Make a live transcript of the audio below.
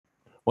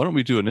Why don't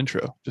we do an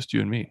intro? Just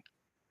you and me.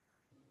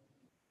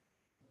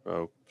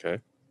 Okay.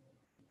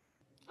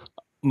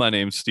 My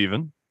name's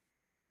Steven.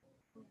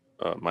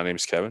 My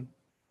name's Kevin.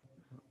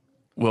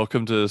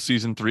 Welcome to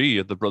season 3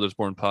 of the Brothers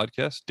Born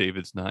podcast.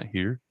 David's not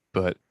here,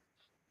 but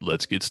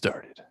let's get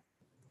started.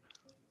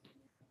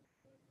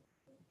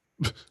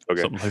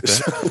 Okay. Something like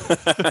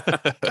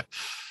that.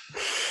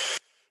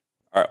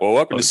 All right. Well,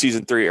 welcome to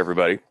season 3,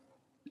 everybody.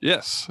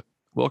 Yes.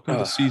 Welcome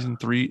to season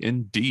 3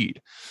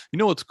 indeed. You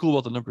know what's cool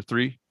about the number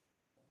 3?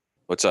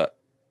 What's up?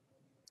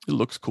 It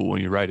looks cool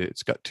when you write it.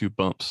 It's got 2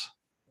 bumps.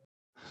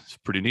 It's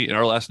pretty neat. And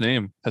our last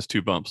name has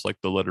 2 bumps, like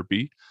the letter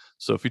B.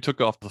 So if you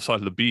took off the side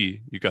of the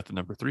B, you got the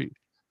number 3.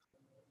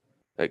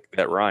 Like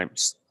that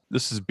rhymes.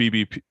 This is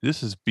BBP.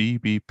 This is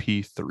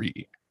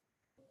BBP3.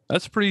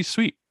 That's pretty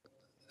sweet.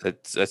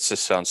 That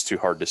just sounds too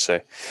hard to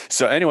say.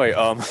 So anyway,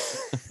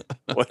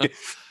 what have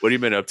you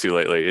been up to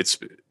lately?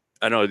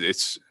 I know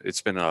it's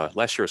been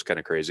last year was kind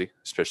of crazy,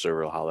 especially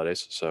over the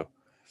holidays. So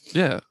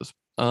yeah,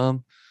 I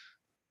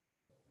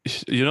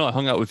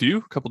hung out with you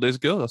a couple days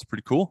ago. That's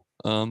pretty cool.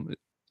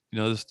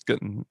 Just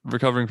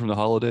recovering from the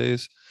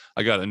holidays.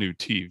 I got a new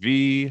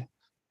TV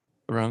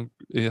around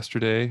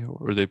yesterday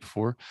or the day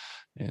before,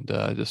 and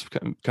just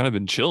kind of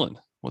been chilling.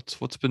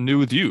 What's been new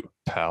with you,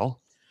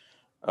 pal?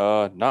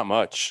 not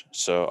much.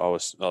 So I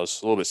was a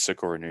little bit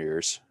sick over New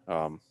Year's.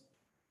 The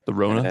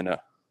Rona? And then,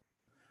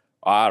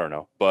 I don't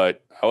know,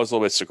 but I was a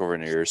little bit sick over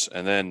New Year's,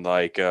 and then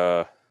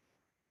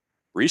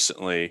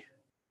recently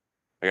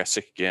I got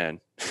sick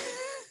again.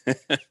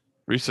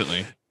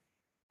 Recently?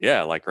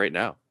 Yeah, like right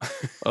now.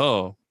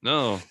 Oh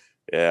no.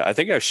 Yeah, I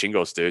think I have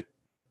shingles, dude.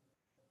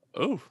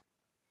 Oh.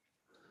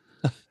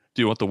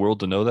 Do you want the world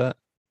to know that?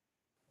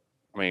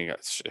 I mean,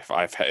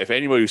 if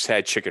anybody who's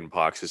had chicken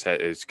pox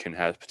can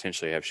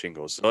potentially have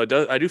shingles. So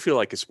I do feel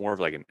like it's more of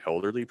like an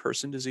elderly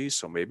person disease.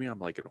 So maybe I'm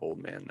like an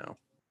old man now.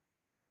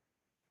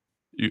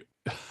 You,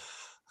 how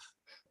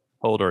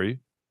old are you?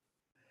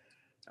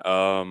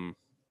 I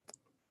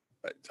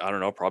don't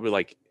know, probably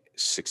like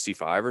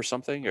 65 or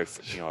something. If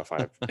I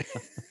have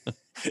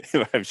if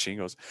I have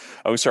shingles,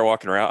 I'm gonna start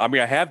walking around. I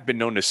mean, I have been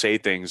known to say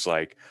things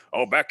like,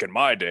 "Oh, back in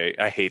my day."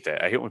 I hate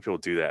that. I hate when people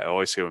do that. I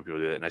always hate when people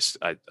do that,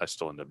 and I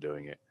still end up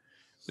doing it.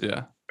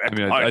 Yeah. Back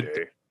in my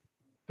day.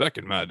 Back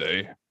in my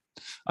day.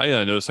 I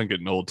noticed I'm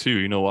getting old too.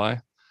 You know why?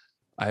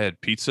 I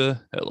had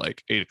pizza at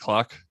like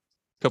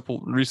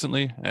 8:00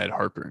 recently. I had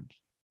heartburn.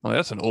 Well,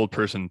 that's an old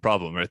person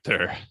problem right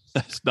there.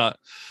 That's not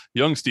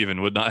young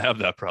Steven would not have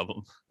that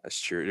problem. That's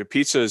true.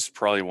 Pizza is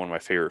probably one of my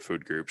favorite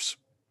food groups.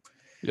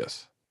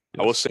 Yes.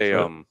 I will say,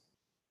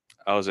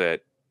 I was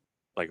at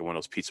like one of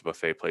those pizza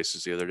buffet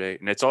places the other day,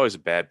 and it's always a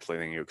bad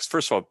thing because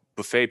first of all,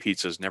 buffet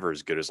pizza is never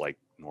as good as like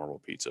normal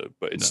pizza,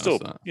 but it's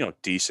still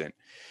decent.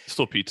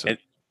 Still pizza.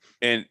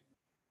 And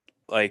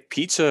like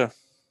pizza,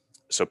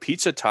 so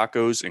pizza,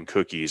 tacos, and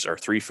cookies are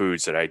 3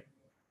 foods that I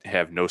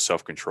have no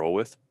self-control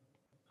with.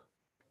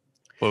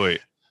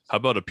 Wait. How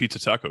about a pizza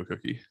taco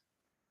cookie?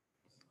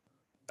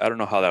 I don't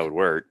know how that would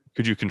work.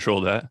 Could you control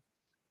that?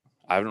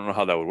 I don't know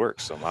how that would work.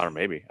 So I don't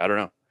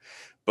know.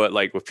 But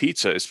like with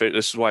pizza, this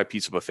is why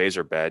pizza buffets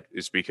are bad.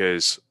 Is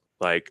because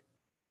like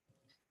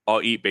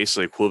I'll eat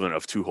basically equivalent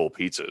of 2 whole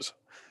pizzas.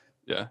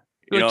 Yeah,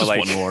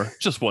 one more,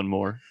 just one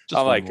more.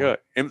 I'm like,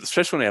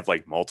 especially when they have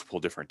like multiple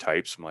different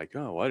types. I'm like,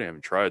 oh, I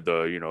haven't tried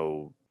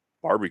the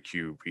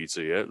barbecue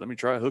pizza yet. Let me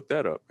hook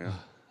that up.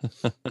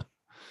 Yeah.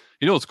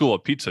 You know what's cool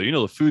about pizza? You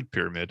know the food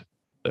pyramid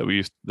that we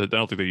used. That I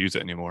don't think they use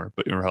it anymore.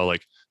 But you remember how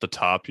like the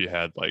top you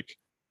had like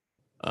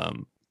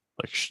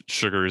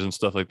sugars and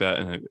stuff like that,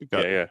 and it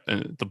got,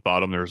 and at the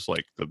bottom there's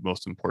like the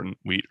most important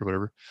wheat or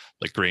whatever,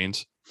 like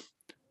grains.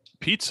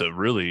 Pizza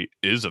really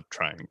is a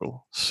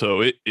triangle,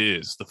 so it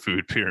is the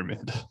food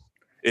pyramid.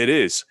 It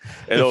is.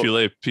 And if you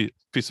lay a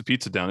piece of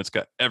pizza down, it's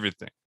got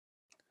everything.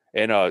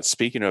 And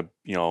speaking of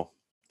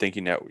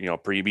thinking that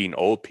being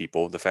old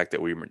people, the fact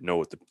that we know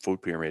what the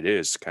food pyramid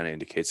is kind of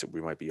indicates that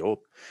we might be old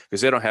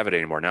because they don't have it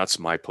anymore. Now it's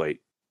my plate.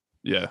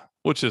 Yeah,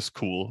 which is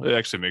cool. It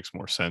actually makes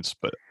more sense,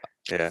 but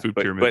yeah, food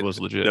pyramid was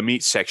legit. The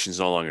meat section is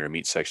no longer a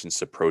meat section; it's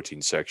the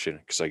protein section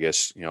because I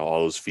guess all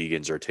those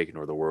vegans are taking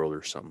over the world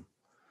or something.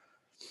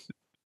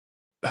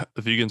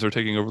 The vegans are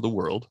taking over the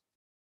world.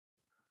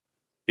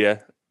 Yeah,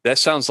 that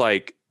sounds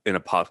like an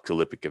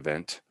apocalyptic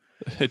event.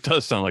 It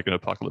does sound like an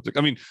apocalyptic.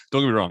 I mean,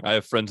 don't get me wrong. I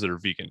have friends that are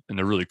vegan and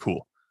they're really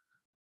cool.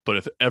 But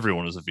if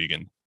everyone was a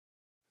vegan,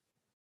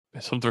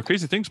 some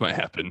crazy things might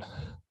happen.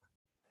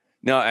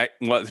 No,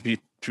 to be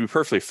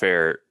perfectly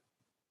fair,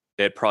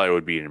 it probably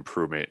would be an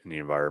improvement in the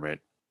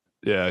environment.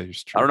 Yeah,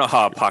 I don't know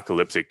how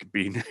apocalyptic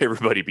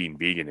everybody being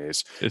vegan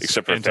is,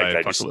 except for the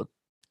fact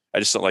I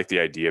just don't like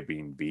the idea of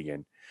being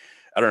vegan.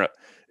 I don't know.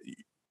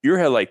 You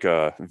ever had like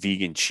a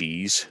vegan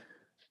cheese?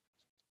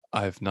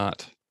 I have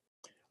not.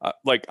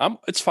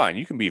 It's fine.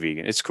 You can be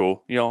vegan. It's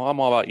cool.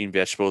 I'm all about eating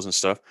vegetables and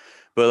stuff.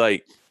 But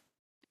like,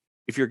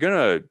 if you're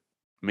gonna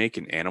make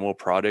an animal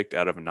product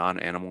out of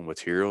non-animal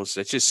materials,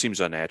 that just seems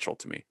unnatural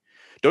to me.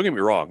 Don't get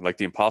me wrong. Like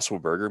the Impossible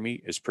Burger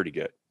meat is pretty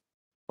good.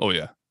 Oh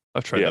yeah,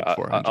 I've tried that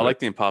before. I like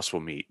the Impossible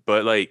meat,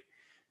 but like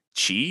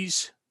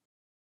cheese,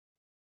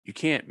 you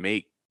can't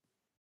make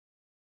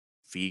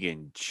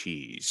vegan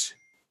cheese.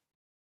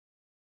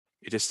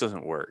 It just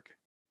doesn't work.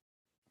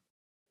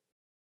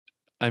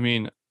 I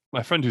mean,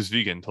 my friend who's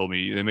vegan told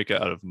me they make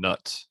it out of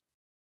nuts.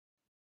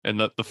 And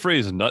the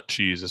phrase nut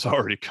cheese is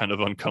already kind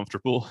of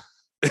uncomfortable.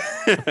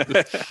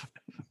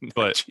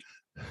 but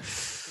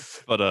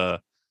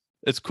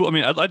it's cool. I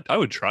mean, I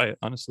would try it,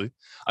 honestly.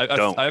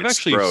 Don't. I've It's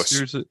actually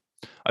gross.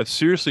 I've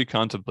seriously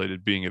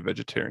contemplated being a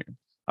vegetarian.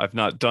 I've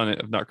not done it.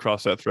 I've not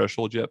crossed that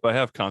threshold yet, but I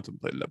have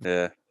contemplated it.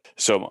 Yeah.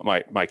 So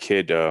my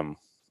kid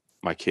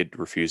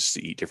refuses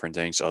to eat different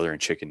things other than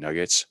chicken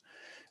nuggets.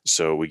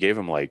 So we gave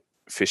him like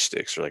fish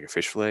sticks or like a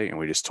fish fillet, and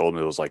we just told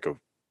him it was like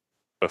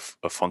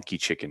a funky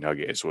chicken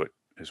nugget is what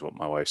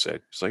my wife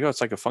said. She's like, oh,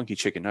 it's like a funky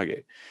chicken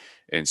nugget.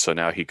 And so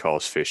now he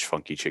calls fish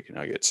funky chicken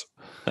nuggets.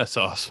 That's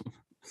awesome.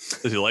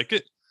 Does he like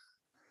it?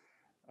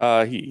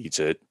 He eats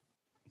it.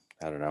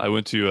 I don't know. I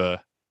went to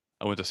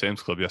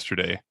Sam's Club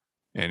yesterday,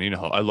 and you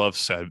know I love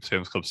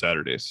Sam's Club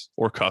Saturdays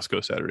or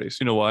Costco Saturdays.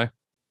 You know why?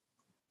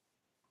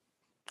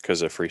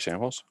 Because of free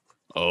samples.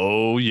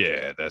 Oh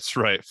yeah, that's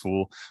right,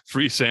 fool.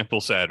 Free sample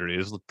Saturday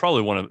is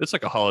probably it's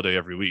like a holiday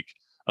every week.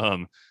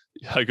 Um,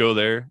 I go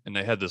there and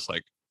they had this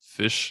like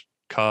fish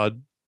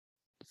cod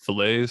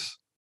fillets,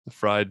 the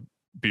fried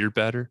beer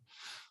batter.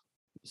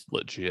 It's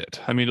legit.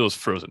 I mean, it was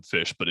frozen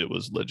fish, but it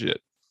was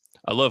legit.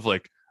 I love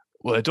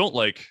what I don't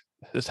like.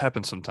 This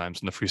happens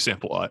sometimes in the free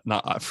sample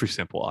not free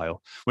sample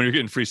aisle. When you're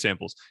getting free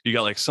samples, you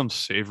got like some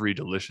savory,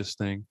 delicious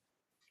thing,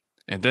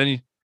 and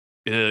then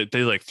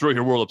they like throw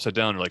your world upside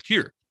down. They're like,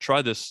 here,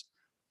 try this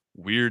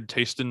weird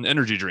tasting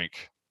energy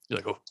drink. You're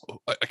like, oh,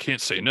 I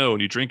can't say no.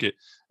 And you drink it.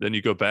 Then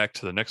you go back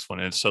to the next one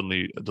and it's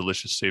suddenly a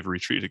delicious savory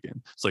treat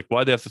again. It's like,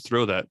 why'd they have to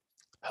throw that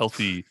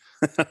healthy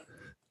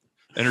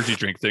energy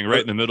drink thing right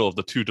in the middle of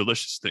the two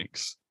delicious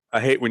things? I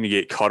hate when you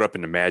get caught up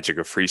in the magic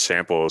of free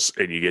samples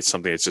and you get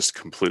something that's just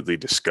completely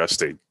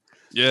disgusting.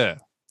 You're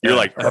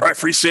like, all right,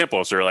 free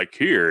samples. They're like,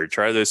 here,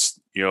 try this,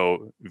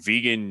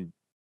 vegan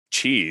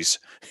cheese.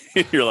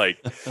 You're like,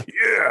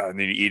 yeah. And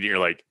then you eat it. You're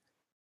like,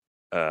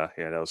 yeah,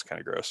 that was kind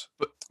of gross.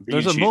 But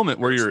there's a moment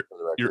where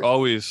you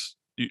always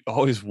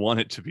want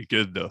it to be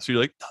good though. So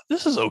you're like,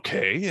 this is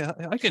okay. Yeah,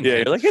 I can. Yeah,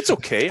 you're like, it's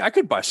okay. I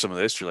could buy some of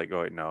this. You're like,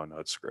 oh wait, no,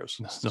 it's gross.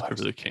 No, I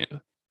really can't.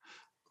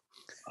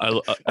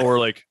 Or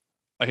like,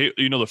 I hate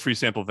the free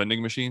sample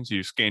vending machines.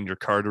 You scan your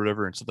card or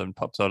whatever, and something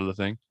pops out of the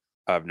thing.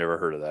 I've never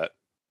heard of that.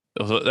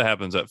 That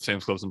happens at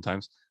Sam's Club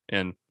sometimes,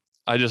 and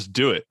I just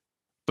do it.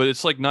 But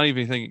it's like not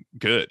even anything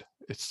good.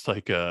 It's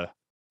like a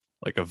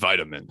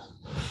vitamin.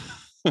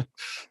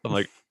 I'm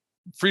like,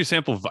 free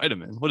sample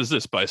vitamin. What is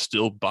this? But I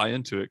still buy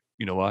into it.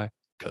 You know why?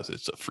 Because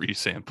it's a free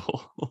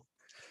sample.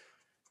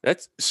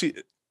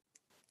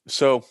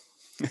 So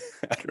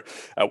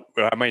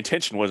my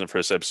intention wasn't for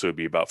this episode to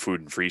be about food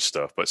and free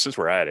stuff, but since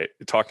we're at it,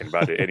 talking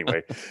about it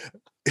anyway,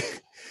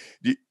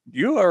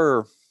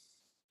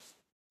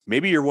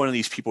 maybe you're one of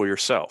these people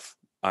yourself.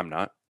 I'm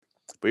not.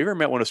 But you ever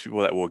met one of those people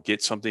that will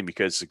get something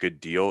because it's a good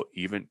deal,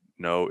 even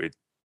though it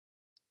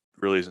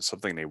really isn't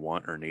something they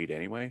want or need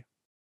anyway?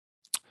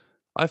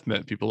 I've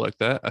met people like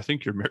that. I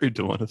think you're married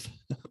to one of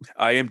them.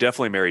 I am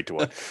definitely married to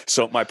one.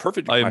 So my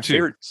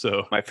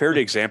favorite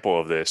example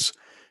of this,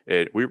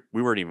 we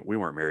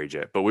weren't married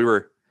yet, but we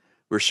were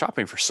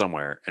shopping for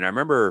somewhere, and I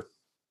remember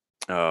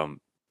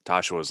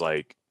Tasha was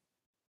like,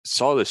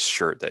 saw this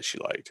shirt that she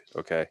liked.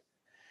 Okay.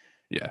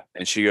 Yeah.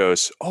 And she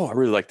goes, oh, I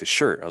really like the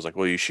shirt. I was like,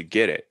 well, you should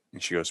get it.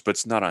 And she goes, but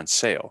it's not on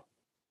sale.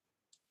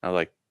 I was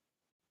like,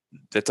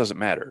 that doesn't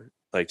matter.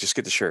 Like, just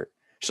get the shirt.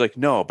 She's like,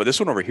 no, but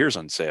this one over here is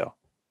on sale.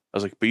 I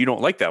was like, but you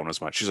don't like that one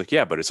as much. She's like,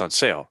 yeah, but it's on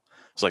sale.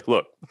 I was like,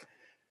 look,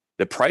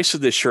 the price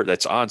of this shirt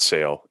that's on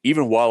sale,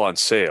 even while on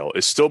sale,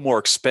 is still more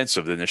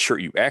expensive than the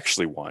shirt you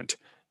actually want,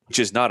 which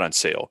is not on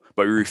sale.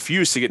 But you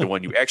refuse to get the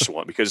one you actually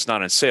want because it's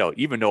not on sale,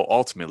 even though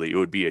ultimately it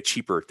would be a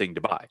cheaper thing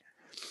to buy.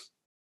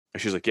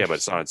 And she's like, yeah, but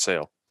it's not on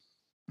sale.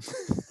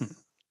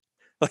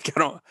 Like, I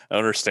don't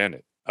understand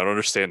it. I don't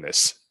understand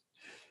this.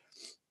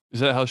 Is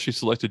that how she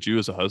selected you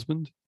as a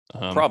husband?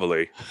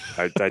 Probably.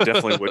 I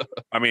definitely would.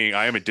 I mean,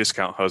 I am a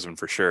discount husband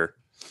for sure.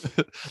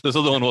 This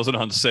other one wasn't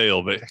on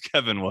sale, but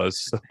Kevin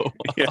was. So.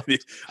 Yeah,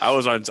 I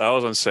was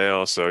on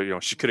sale. So,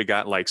 she could have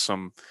got like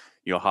some,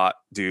 hot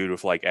dude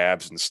with like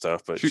abs and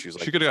stuff, but she's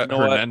like, she could have got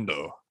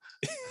Hernando.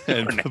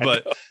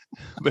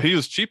 But he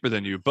was cheaper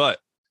than you, but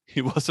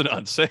he wasn't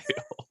on sale.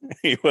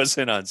 He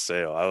wasn't on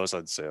sale. I was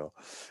on sale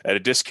at a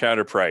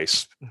discounted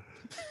price.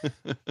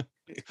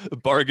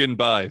 Bargain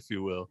buy, if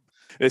you will.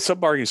 Some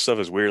bargain stuff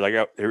is weird. Like,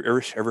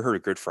 ever heard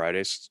of Good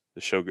Fridays? The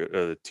show,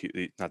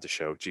 not the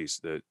show. Geez,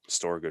 the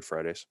store Good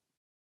Fridays.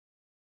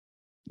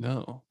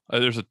 No,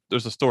 there's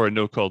a store I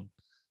know called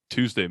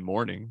Tuesday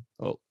Morning.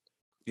 Oh,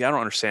 yeah, I don't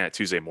understand it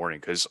Tuesday morning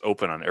because it's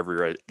open on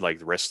every the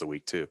rest of the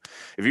week too.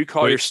 If you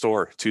call your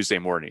store Tuesday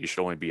morning, you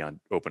should only be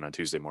open on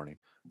Tuesday morning.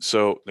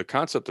 So the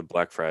concept of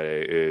Black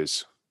Friday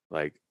is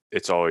like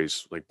it's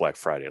always like Black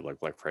Friday, like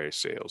Black Friday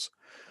sales.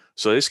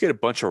 So they just get a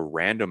bunch of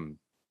random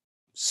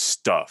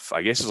stuff.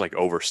 I guess it's like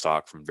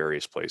overstock from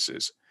various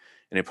places,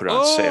 and they put it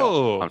on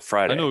sale on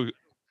Friday. I know and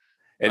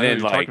what then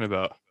you're talking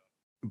about.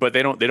 but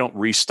they don't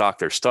restock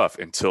their stuff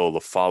until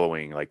the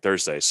following like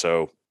Thursday.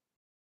 So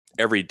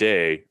every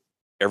day,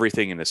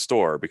 everything in the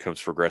store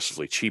becomes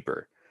progressively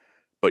cheaper.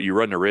 But you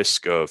run the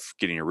risk of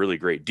getting a really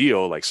great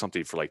deal, like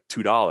something for like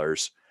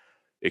 $2,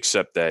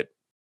 except that,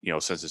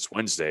 since it's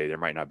Wednesday, there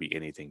might not be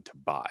anything to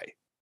buy.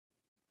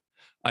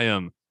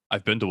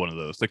 I've been to one of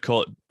those. They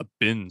call it a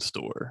bin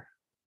store.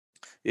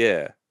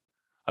 Yeah.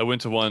 I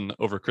went to one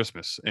over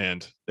Christmas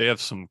and they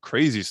have some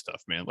crazy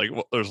stuff, man. Like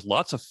there's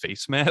lots of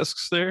face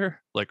masks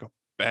there, like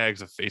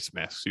bags of face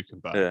masks you can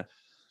buy. Yeah.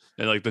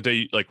 And like the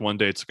day, like one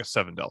day it's like a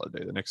 $7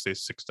 day, the next day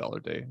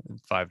 $6 day, and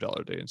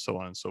 $5 day, and so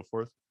on and so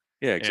forth.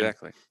 Yeah, And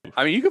exactly.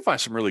 I mean, you can find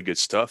some really good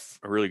stuff,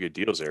 really good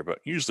deals there, but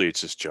usually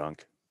it's just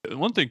junk.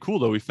 one thing cool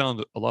though, we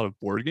found a lot of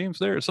board games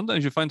there.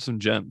 Sometimes you find some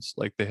gems.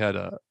 Like they had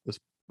a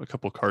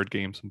couple card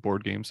games and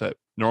board games that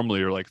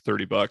normally are like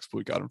 $30, but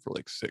we got them for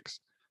like 6.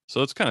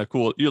 So it's kind of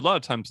cool. A lot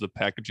of times the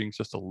packaging's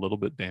just a little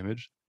bit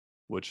damaged,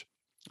 which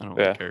I don't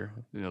really Yeah. care.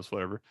 It's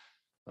whatever.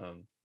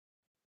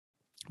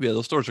 Yeah,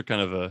 those stores are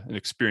kind of an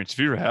experience. If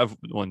you ever have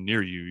one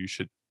near you, you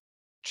should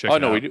check Oh it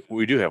no, out.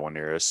 we do have one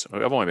near us.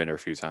 I've only been there a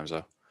few times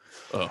though.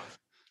 Oh,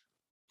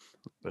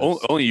 but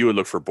Only you would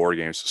look for board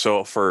games.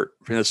 So for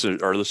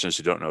our listeners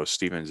who don't know,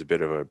 Steven's a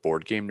bit of a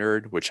board game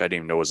nerd, which I didn't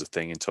even know was a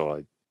thing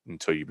until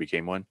you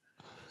became one.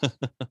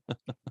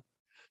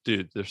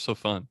 dude, they're so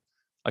fun.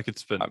 I could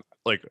spend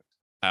like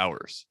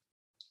hours.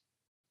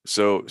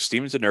 So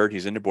Steven's a nerd.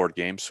 He's into board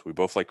games. We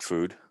both like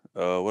food.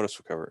 What else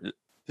we cover?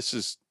 This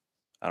is,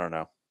 I don't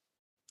know.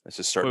 This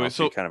is starting off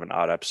to be kind of an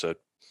odd episode.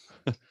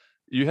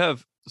 We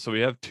have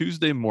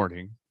Tuesday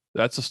morning.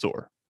 That's a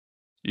store.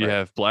 You Right.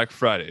 have Black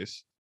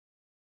Fridays.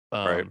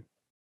 Right.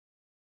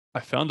 I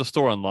found a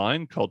store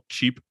online called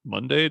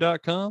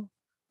cheapmonday.com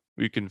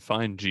where you can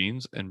find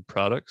jeans and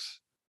products.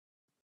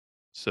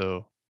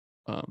 So,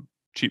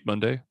 Cheap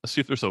Monday. Let's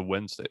see if there's a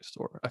Wednesday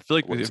store. I feel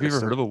like, have you ever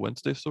heard of a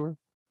Wednesday store?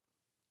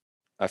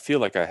 I feel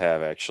like I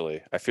have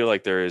actually. I feel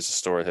like there is a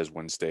store that has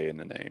Wednesday in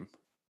the name.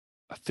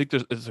 I think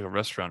it's like a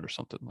restaurant or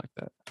something like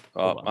that.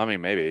 I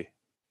mean, maybe.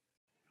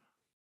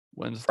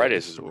 Wednesday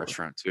Fridays is a store.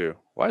 restaurant too.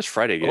 Why does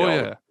Friday get Oh all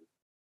yeah.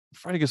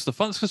 Friday gets the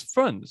fun. It's just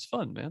fun. It's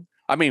fun, man.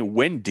 I mean,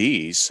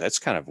 Wendy's, that's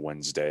kind of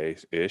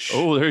Wednesday-ish.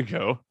 Oh, there you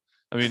go.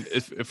 I mean,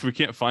 if we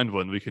can't find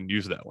one, we can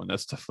use that one.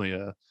 That's definitely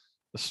a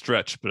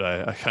stretch, but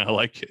I kind of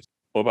like it.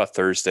 What about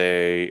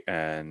Thursday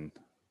and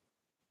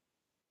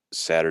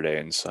Saturday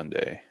and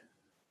Sunday?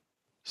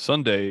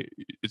 Sunday,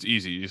 it's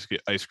easy. You just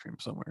get ice cream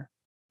somewhere.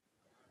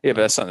 Yeah,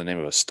 but that's not the name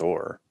of a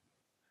store.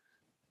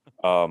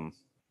 Why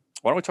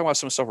don't we talk about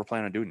some stuff we're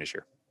planning on doing this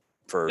year?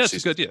 That's a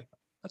good idea.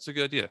 That's a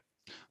good idea.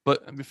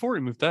 But before we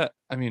move that,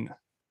 I mean,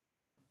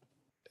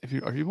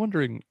 are you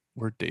wondering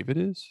where David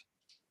is?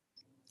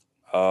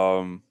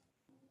 I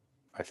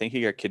think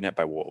he got kidnapped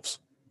by wolves.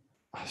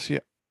 See,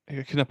 he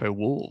got kidnapped by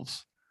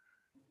wolves.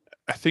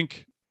 I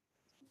think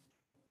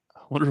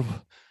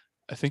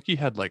he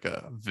had like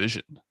a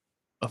vision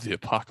of the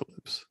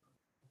apocalypse,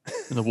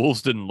 and the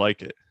wolves didn't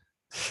like it,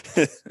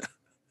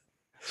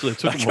 so they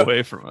took him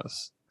away from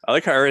us. I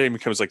like how everything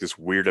becomes like this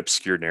weird,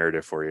 obscure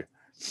narrative for you.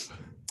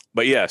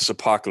 But yes,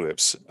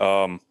 apocalypse.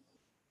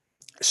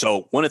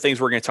 So one of the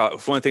things we're going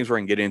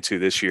to get into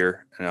this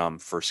year,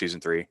 for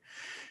season 3,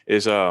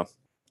 is I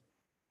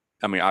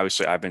mean,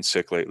 obviously, I've been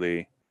sick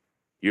lately.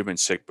 You've been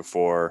sick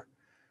before,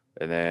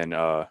 and then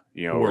The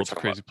world's a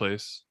crazy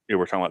place.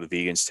 We're talking about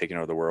the vegans taking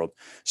over the world.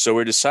 So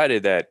we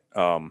decided that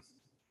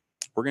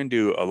we're going to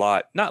do a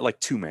lot, not like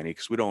too many,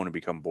 because we don't want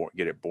to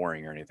get it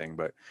boring or anything,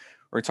 but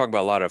we're going to talk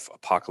about a lot of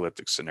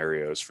apocalyptic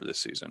scenarios for this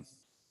season.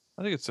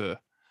 I think it's a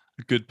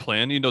good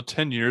plan.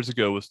 10 years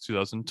ago was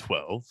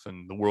 2012,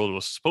 and the world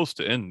was supposed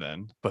to end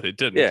then, but it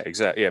didn't. Yeah,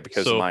 exactly. Yeah,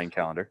 because of the Mayan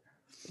calendar.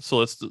 So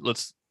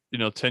let's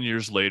 10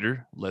 years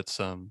later, let's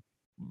kind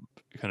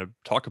of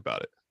talk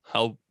about it.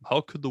 How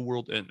could the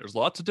world end? There's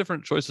lots of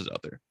different choices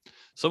out there.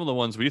 Some of the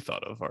ones we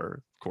thought of are,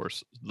 of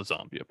course, the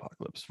zombie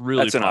apocalypse.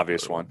 Really, that's an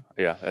obvious one.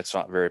 Yeah, that's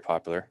not very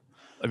popular.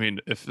 I mean,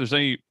 if there's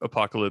any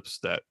apocalypse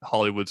that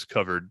Hollywood's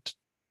covered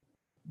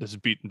that's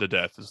beaten to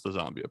death, is the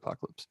zombie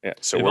apocalypse. Yeah.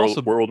 So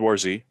World War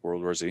Z.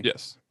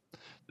 Yes.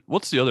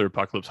 What's the other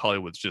apocalypse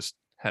Hollywood's just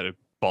had a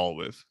ball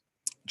with?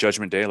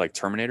 Judgment Day, like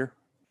Terminator.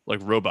 Like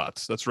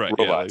robots. That's right.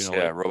 Robots.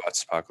 Yeah,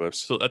 robots apocalypse.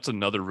 So that's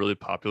another really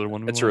popular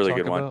one. That's a really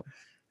good one.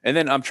 And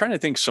then I'm trying to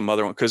think some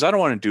other one, because I don't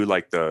want to do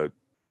like the,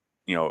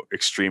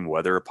 extreme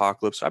weather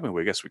apocalypse. I mean,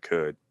 I guess we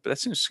could, but that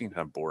seems kind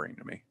of boring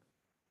to me.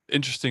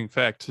 Interesting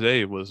fact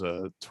today was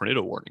a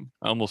tornado warning.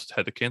 I almost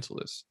had to cancel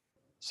this.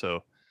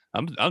 So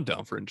I'm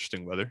down for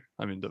interesting weather.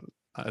 I mean,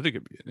 I think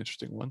it'd be an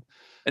interesting one.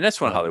 And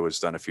that's one Hollywood's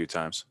done a few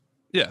times.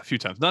 Yeah, a few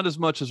times. Not as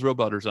much as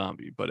Robot or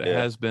Zombie, but it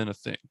has been a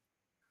thing.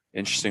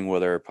 Interesting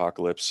weather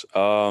apocalypse.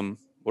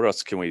 What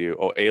else can we do?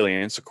 Oh,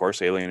 aliens, of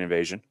course, alien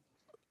invasion.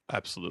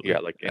 Absolutely. Yeah,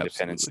 like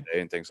Independence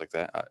Day and things like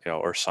that.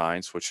 Or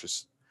Signs, which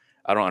is,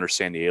 I don't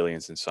understand the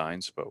aliens in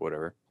Signs, but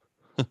whatever.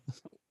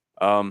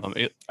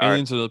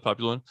 Aliens are the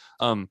popular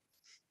one.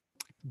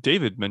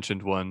 David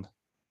mentioned one.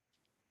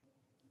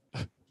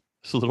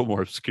 It's a little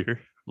more obscure, a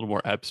little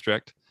more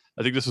abstract.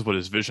 I think this is what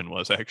his vision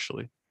was,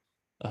 actually.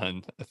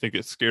 and I think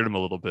it scared him a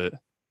little bit.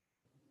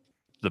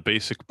 The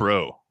basic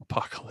bro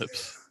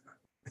apocalypse.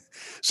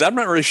 So I'm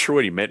not really sure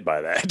what he meant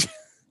by that.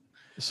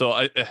 So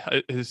I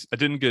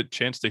didn't get a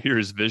chance to hear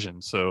his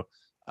vision. So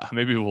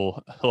maybe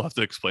he'll have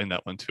to explain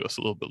that one to us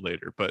a little bit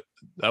later. But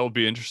that will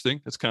be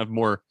interesting. It's kind of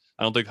more.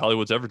 I don't think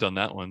Hollywood's ever done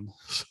that one.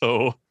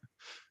 So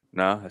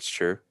No, that's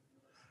true.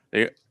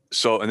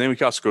 So, and then we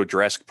can also go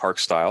Jurassic Park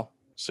style.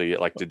 So you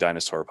get like the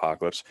dinosaur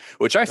apocalypse,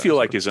 which I feel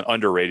like is an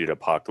underrated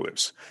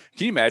apocalypse.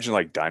 Can you imagine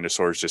like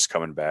dinosaurs just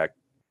coming back?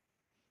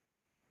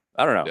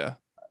 I don't know. Yeah.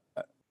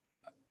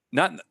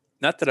 Not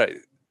not that I.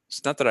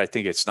 It's not that I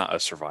think it's not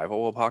a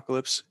survival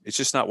apocalypse. It's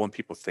just not one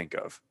people think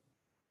of.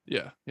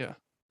 Yeah. Yeah.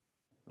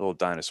 A little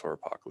dinosaur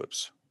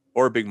apocalypse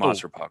or a big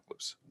monster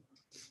apocalypse.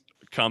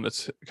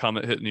 Comet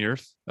hitting the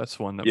Earth. That's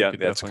one that we could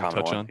that's a definitely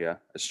common touch one. on. Yeah,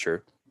 that's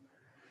true.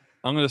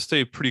 I'm going to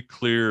stay pretty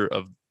clear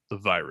of the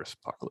virus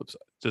apocalypse.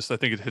 Just I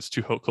think it hits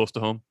too close to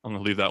home. I'm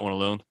going to leave that one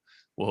alone.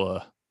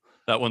 Well,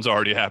 that one's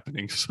already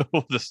happening, so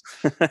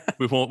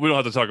we don't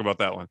have to talk about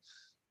that one.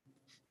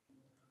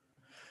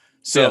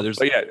 So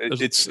yeah,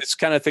 it's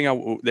kind of thing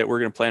that we're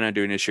going to plan on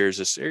doing this year. Is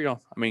just I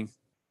mean,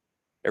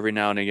 every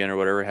now and again or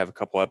whatever, have a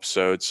couple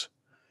episodes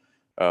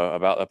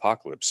about the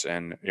apocalypse,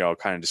 and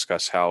kind of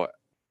discuss how.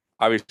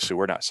 Obviously,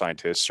 we're not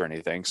scientists or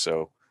anything,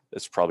 so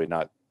it's probably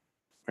not,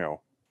 don't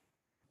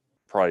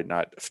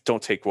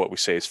take what we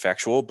say as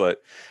factual,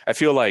 but I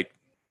feel like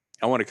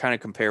I want to kind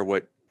of compare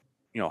what,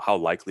 how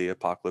likely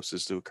apocalypse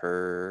is to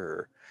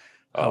occur,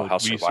 or how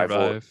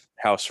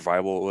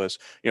survival it was.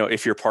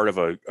 If you're part of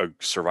a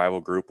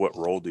survival group, what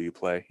role do you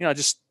play?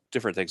 Just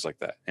different things like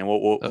that, and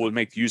we'll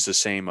use the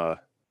same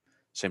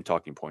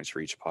talking points for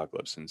each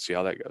apocalypse and see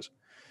how that goes.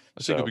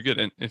 I think it'll be good.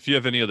 And if you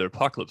have any other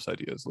apocalypse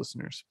ideas,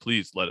 listeners,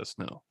 please let us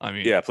know. I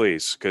mean, yeah,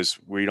 please, because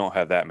we don't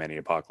have that many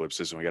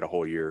apocalypses, and we got a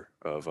whole year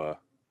of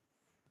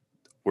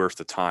worth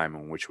of time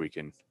in which we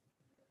can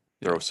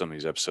throw some of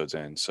these episodes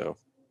in. So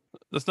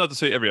that's not to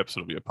say every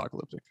episode will be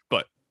apocalyptic,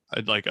 but I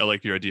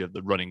like your idea of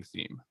the running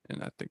theme,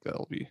 and I think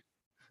that'll be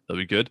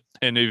good.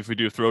 And maybe if we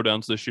do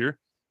throwdowns this year,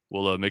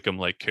 we'll make them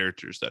like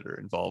characters that are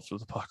involved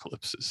with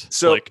apocalypses.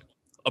 So like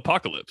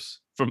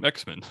Apocalypse from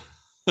X-Men.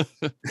 So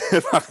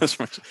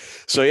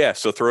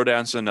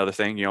throwdowns is another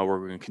thing.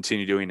 We're going to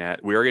continue doing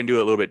that. We are going to do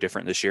it a little bit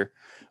different this year.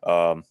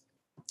 For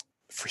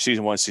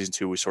season 1, season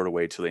 2, we sort of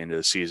waited till the end of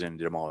the season,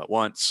 did them all at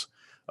once.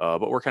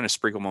 But we're kind of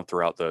sprinkling them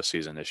throughout the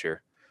season this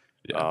year.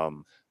 Yeah.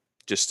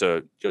 Just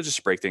to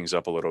just break things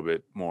up a little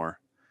bit more.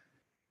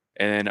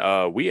 And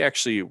then we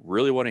actually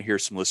really want to hear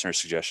some listener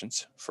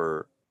suggestions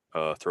for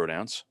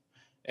throwdowns.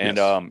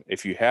 And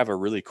if you have a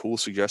really cool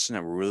suggestion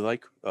that we really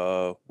like,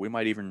 we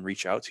might even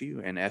reach out to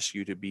you and ask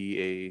you to be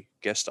a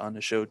guest on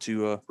the show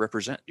to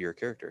represent your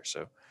character.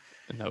 So,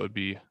 and that would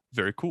be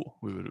very cool.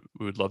 We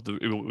would love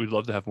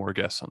to have more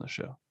guests on the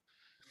show.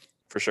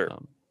 For sure.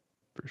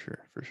 For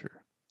sure.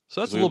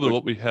 So that's a little bit of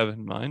what we have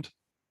in mind.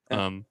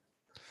 Yeah.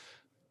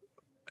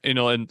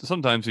 And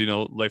sometimes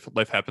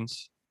life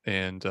happens,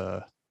 and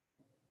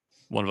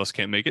one of us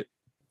can't make it.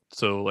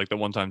 So like the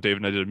one time David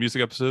and I did a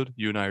music episode,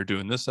 you and I are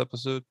doing this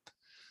episode.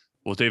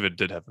 Well, David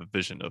did have a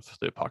vision of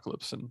the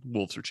apocalypse and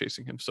wolves are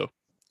chasing him. So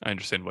I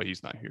understand why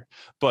he's not here.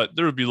 But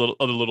there would be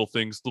other little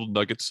things, little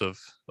nuggets of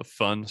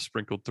fun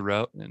sprinkled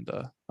throughout. And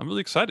I'm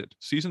really excited.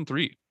 Season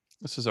 3.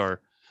 This is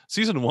our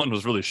season 1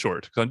 was really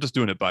short because I'm just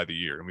doing it by the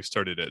year. And we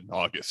started it in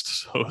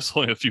August. So it's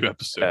only a few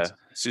episodes. Yeah,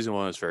 season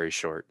 1 is very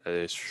short.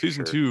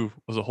 Season 2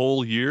 was a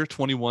whole year,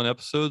 21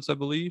 episodes, I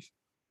believe.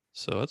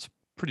 So that's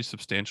pretty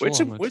substantial. What's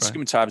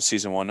some time in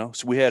season 1 though?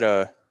 So we had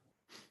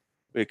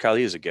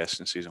Kylie as a guest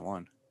in season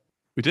 1.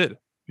 We did.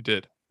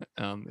 I'd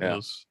like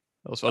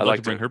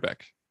to bring her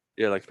back.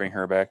 Yeah, I'd like to bring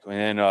her back.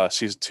 And then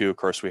season 2, of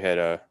course, we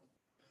had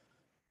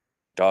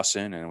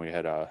Dawson and we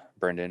had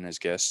Brendan as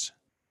guests.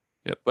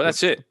 Yep. But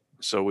that's it.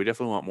 So we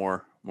definitely want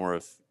more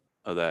of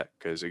that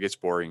because it gets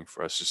boring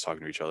for us just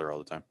talking to each other all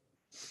the time.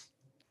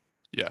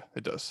 Yeah,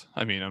 it does.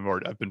 I mean,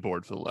 I've been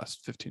bored for the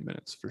last 15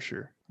 minutes for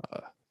sure.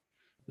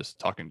 Just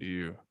talking to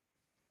you.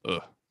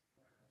 Ugh.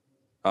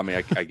 I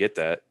mean, I get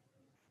that.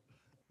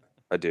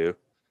 I do.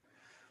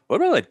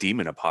 What about that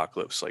demon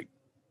apocalypse? Like,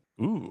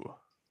 ooh.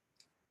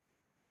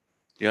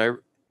 Yeah,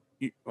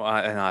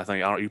 I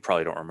think you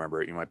probably don't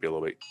remember it. You might be a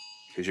little bit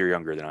because you're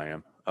younger than I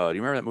am. Do you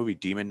remember that movie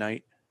Demon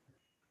Knight?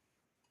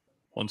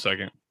 1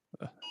 second.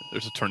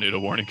 There's a tornado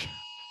warning.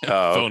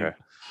 Oh, okay.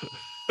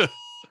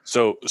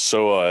 So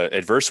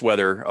adverse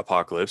weather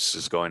apocalypse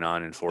is going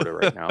on in Florida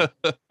right now.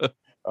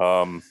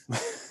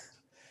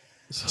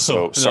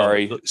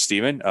 Sorry,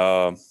 Steven.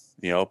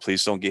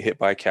 Please don't get hit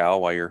by a cow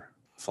while you're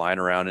flying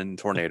around in a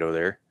tornado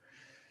there.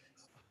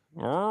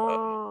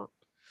 No,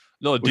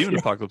 a demon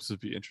apocalypse would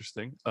be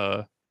interesting.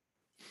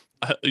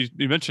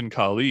 You mentioned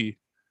Kali.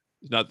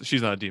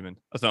 She's not a demon.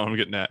 That's not what I'm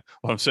getting at.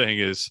 What I'm saying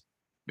is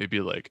maybe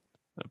like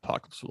an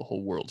apocalypse where the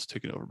whole world's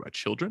taken over by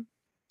children.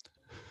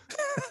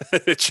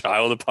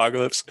 Child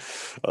apocalypse.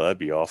 Oh, that'd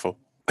be awful.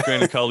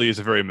 Granted, Kali is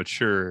a very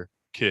mature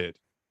kid,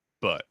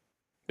 but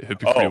it would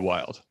be pretty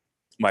wild.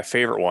 My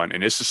favorite one,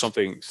 and this is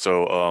something.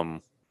 So,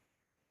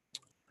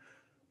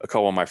 a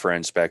couple of my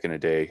friends back in the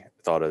day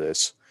thought of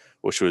this,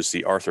 which was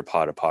the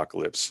arthropod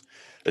apocalypse.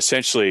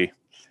 Essentially,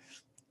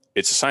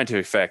 it's a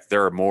scientific fact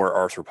there are more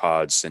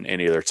arthropods than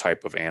any other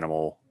type of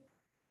animal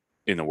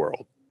in the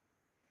world.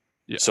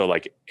 Yeah. So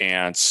like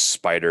ants,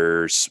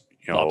 spiders,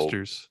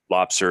 Lobsters.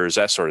 lobsters,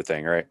 that sort of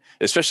thing, right?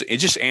 Especially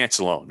it's just ants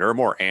alone. There are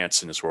more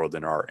ants in this world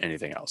than are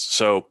anything else.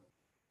 So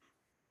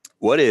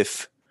what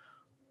if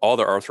all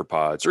the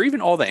arthropods or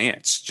even all the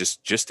ants,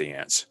 just the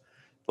ants,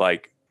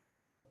 like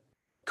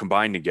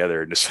combine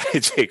together and decide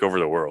to take over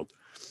the world?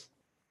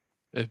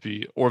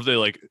 Or if they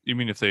like, you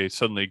mean if they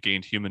suddenly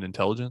gained human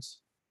intelligence?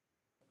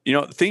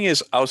 The thing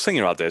is, I was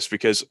thinking about this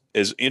because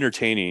as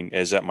entertaining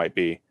as that might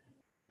be,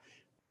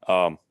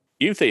 even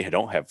if they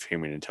don't have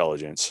human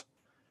intelligence,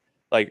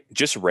 like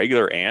just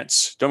regular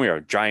ants, don't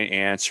mean giant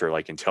ants or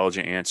like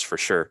intelligent ants for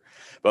sure,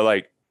 but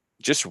like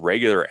just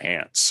regular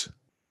ants,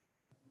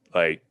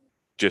 like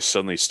just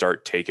suddenly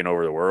start taking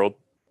over the world.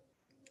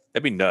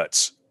 That'd be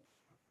nuts.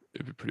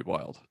 It'd be pretty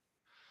wild.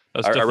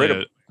 That's I read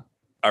definitely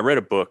I read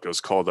a book. It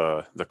was called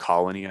The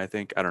Colony, I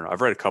think. I don't know.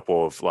 I've read a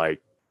couple of like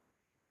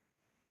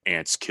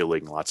ants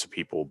killing lots of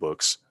people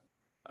books.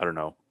 I don't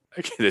know.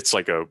 It's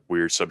like a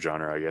weird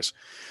subgenre, I guess,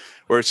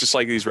 where it's just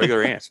like these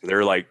regular ants.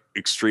 They're like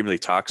extremely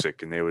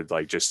toxic and they would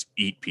like just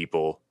eat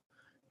people.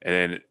 And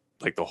then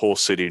like the whole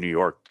city of New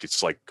York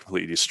gets like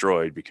completely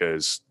destroyed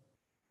because,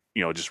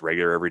 just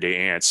regular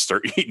everyday ants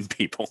start eating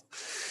people.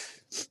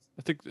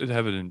 I think it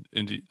have it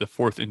in the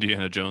fourth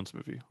Indiana Jones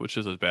movie, which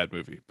is a bad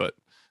movie, but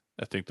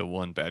I think the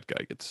one bad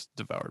guy gets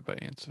devoured by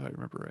ants, if I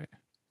remember right.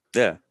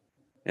 Yeah.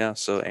 Yeah.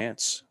 So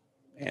ants,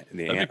 the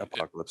That'd ant be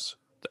apocalypse.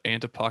 the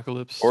ant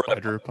apocalypse, Or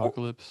spider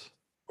apocalypse.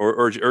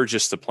 or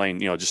just the plain,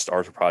 just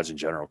arthropods in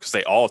general, because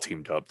they all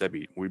teamed up. That'd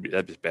be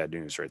bad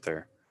news right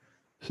there.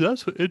 So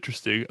that's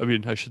interesting. I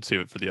mean, I should save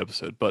it for the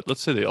episode, but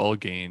let's say they all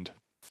gained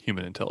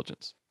human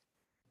intelligence.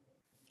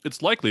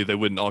 It's likely they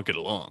wouldn't all get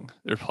along.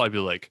 There'd probably be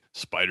like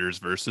spiders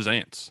versus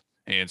ants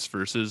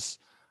versus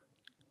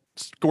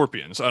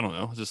scorpions. I don't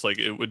know. Just like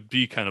it would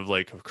be kind of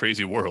like a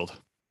crazy world.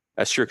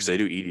 That's true because they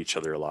do eat each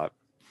other a lot.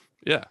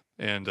 Yeah,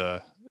 and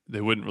they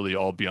wouldn't really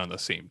all be on the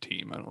same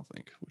team, I don't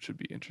think, which would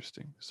be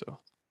interesting. So,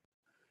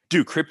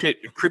 Dude,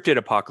 cryptid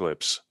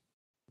apocalypse.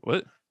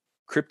 what?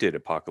 Cryptid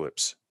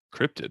apocalypse.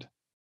 Cryptid?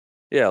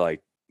 Yeah,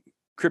 like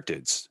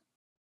cryptids,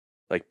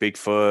 like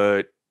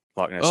Bigfoot,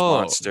 Loch Ness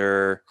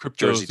monster,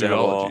 Jersey Devil.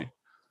 Cryptozoology.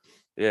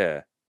 Yeah,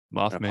 an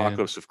Mothman.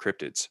 apocalypse of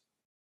cryptids.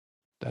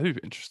 That'd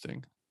be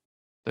interesting.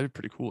 That'd be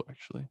pretty cool,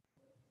 actually.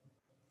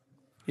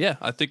 Yeah,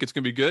 I think it's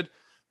gonna be good.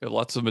 We have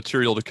lots of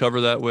material to cover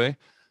that way.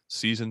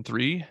 Season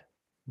 3,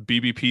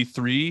 BBP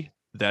 3.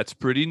 That's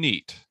pretty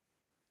neat.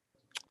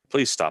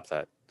 Please stop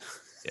that.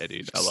 Yeah,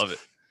 dude, I love it.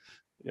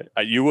 Yeah,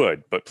 you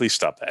would, but please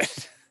stop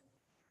that.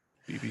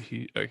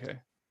 BBP. Okay.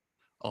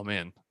 Oh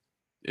man,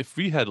 if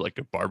we had like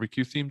a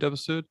barbecue themed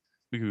episode,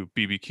 we could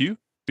do BBQ,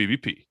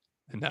 BBP,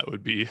 and that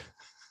would be.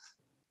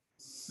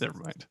 Never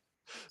mind.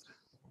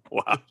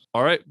 Wow.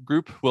 All right,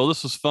 group. Well,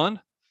 this was fun.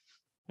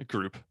 A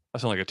group. I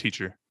sound like a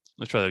teacher.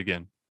 Let's try that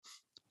again.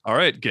 All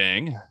right,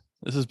 gang.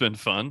 This has been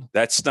fun.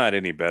 That's not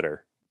any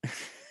better.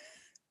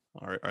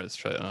 All right, let's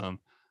try.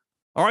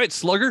 All right,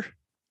 Slugger.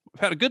 We've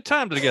had a good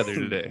time together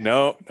today.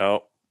 No.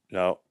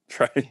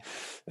 Try.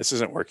 This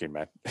isn't working,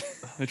 man.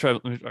 Let me try.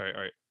 All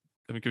right.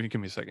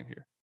 Give me a second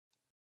here.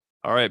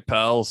 All right,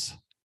 pals.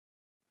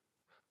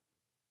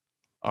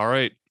 All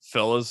right,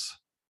 fellas.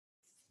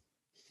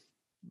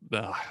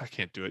 I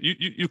can't do it.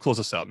 You close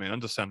us out, man.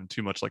 I'm just sounding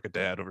too much like a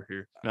dad over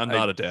here. I'm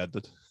not a dad,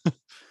 but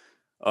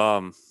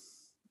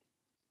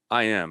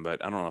I am,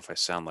 but I don't know if I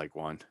sound like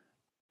one.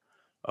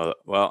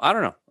 Well, I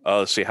don't know.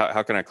 Let's see.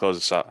 How can I close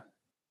this out?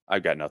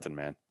 I've got nothing,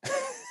 man.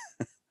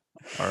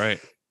 All right.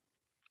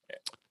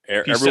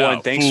 Everyone,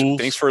 out,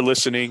 thanks for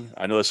listening.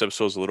 I know this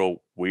episode's a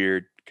little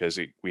weird because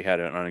we had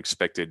an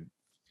unexpected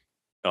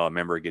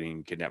member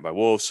getting kidnapped by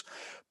wolves,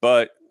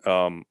 but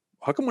how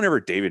come whenever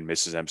David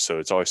misses an episode,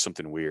 it's always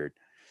something weird?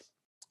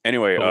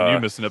 Anyway, when you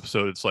miss an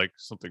episode, it's like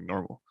something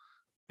normal.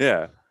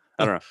 Yeah,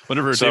 I don't know.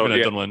 Whenever David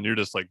had done one, you're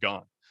just like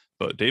gone.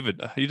 But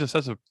David, he just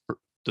has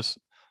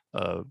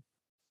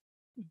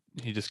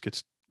he just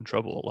gets in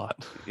trouble a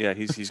lot. Yeah,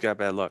 he's got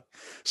bad luck.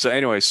 So,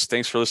 anyways,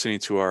 thanks for listening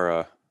to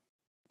our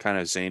kind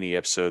of zany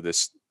episode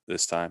this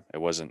time. It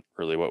wasn't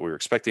really what we were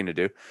expecting to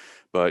do,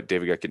 but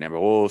David got kidnapped by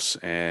wolves,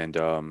 and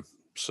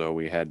so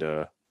we had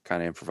to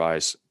kind of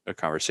improvise a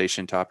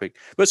conversation topic.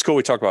 But it's cool.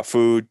 We talked about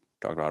food,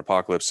 talked about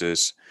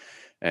apocalypses,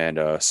 and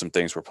some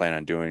things we're planning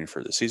on doing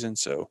for the season.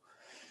 So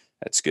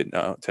that's good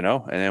to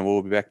know. And then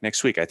we'll be back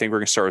next week. I think we're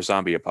gonna start with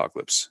zombie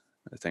apocalypse.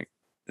 I think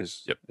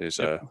is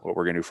what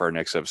we're gonna do for our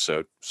next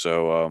episode.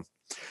 So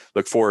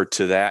look forward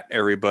to that,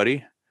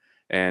 everybody.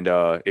 And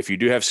if you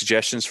do have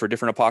suggestions for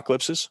different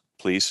apocalypses,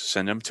 please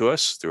send them to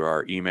us through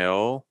our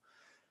email.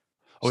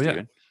 Steven.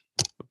 Yeah.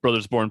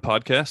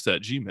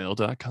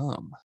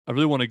 brothersbornpodcast@gmail.com. I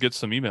really want to get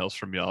some emails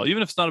from y'all,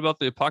 even if it's not about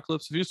the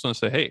apocalypse. If you just want to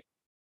say, hey,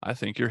 I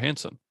think you're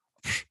handsome,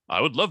 I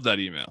would love that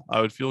email.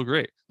 I would feel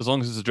great as long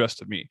as it's addressed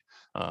to me.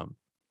 Well,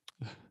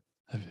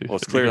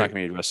 it's clearly not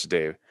going to be addressed to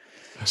Dave.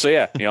 So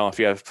yeah, if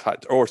you have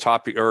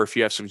if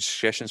you have some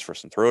suggestions for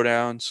some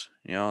throwdowns,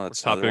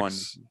 that's another one.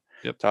 Topics.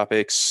 Yep.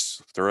 Topics,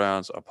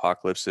 throwdowns,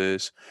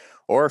 apocalypses,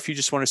 or if you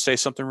just want to say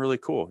something really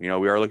cool, we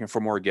are looking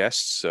for more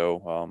guests.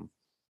 So,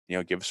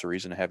 give us a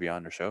reason to have you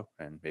on the show,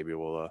 and maybe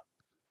we'll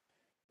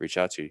reach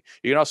out to you.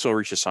 You can also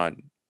reach us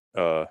on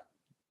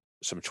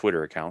some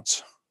Twitter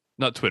accounts.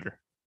 Not Twitter,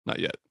 not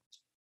yet.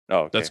 Oh,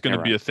 okay. That's going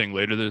to be a thing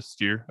later this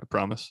year, I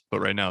promise. But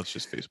right now, it's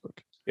just Facebook.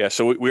 Yeah,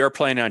 so we are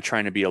planning on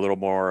trying to be a little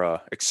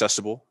more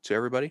accessible to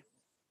everybody.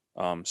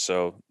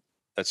 So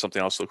that's something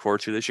else to look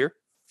forward to this year.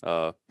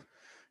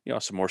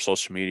 Some more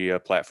social media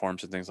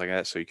platforms and things like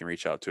that, so you can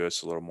reach out to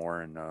us a little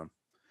more, and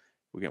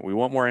we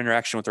want more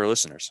interaction with our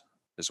listeners.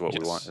 Is what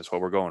we want. Is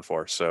what we're going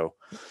for. So,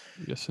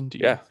 yes,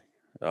 indeed. Yeah.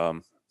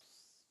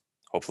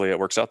 Hopefully, it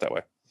works out that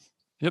way.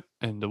 Yep,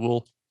 and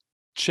we'll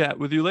chat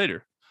with you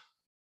later.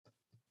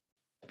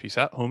 Peace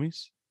out,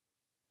 homies.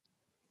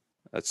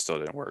 That still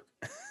didn't work.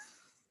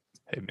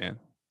 Hey, man,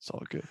 it's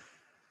all good.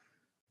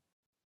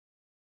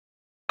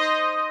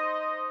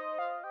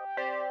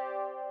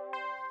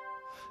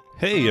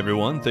 Hey,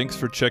 everyone. Thanks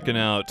for checking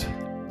out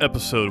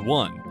episode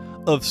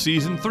 1 of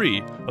season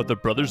 3 of the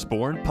Brothers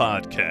Born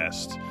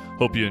podcast.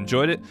 Hope you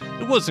enjoyed it.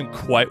 It wasn't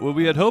quite what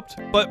we had hoped,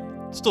 but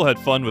still had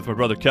fun with my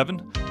brother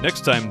Kevin.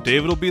 Next time,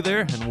 David will be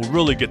there, and we'll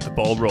really get the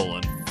ball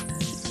rolling.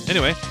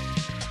 Anyway,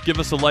 give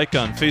us a like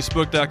on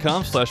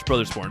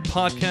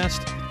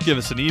Facebook.com/BrothersBornPodcast. Give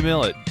us an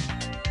email at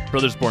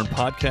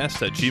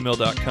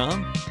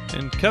brothersbornpodcast@gmail.com.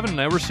 And Kevin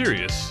and I were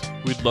serious.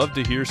 We'd love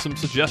to hear some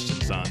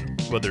suggestions on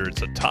whether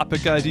it's a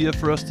topic idea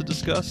for us to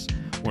discuss,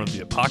 one of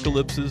the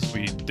apocalypses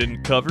we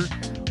didn't cover,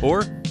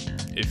 or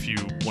if you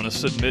want to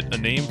submit a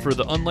name for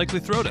the unlikely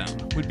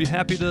throwdown, we'd be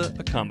happy to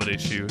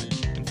accommodate you.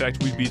 In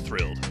fact, we'd be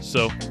thrilled.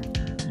 So,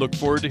 look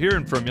forward to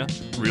hearing from you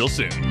real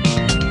soon.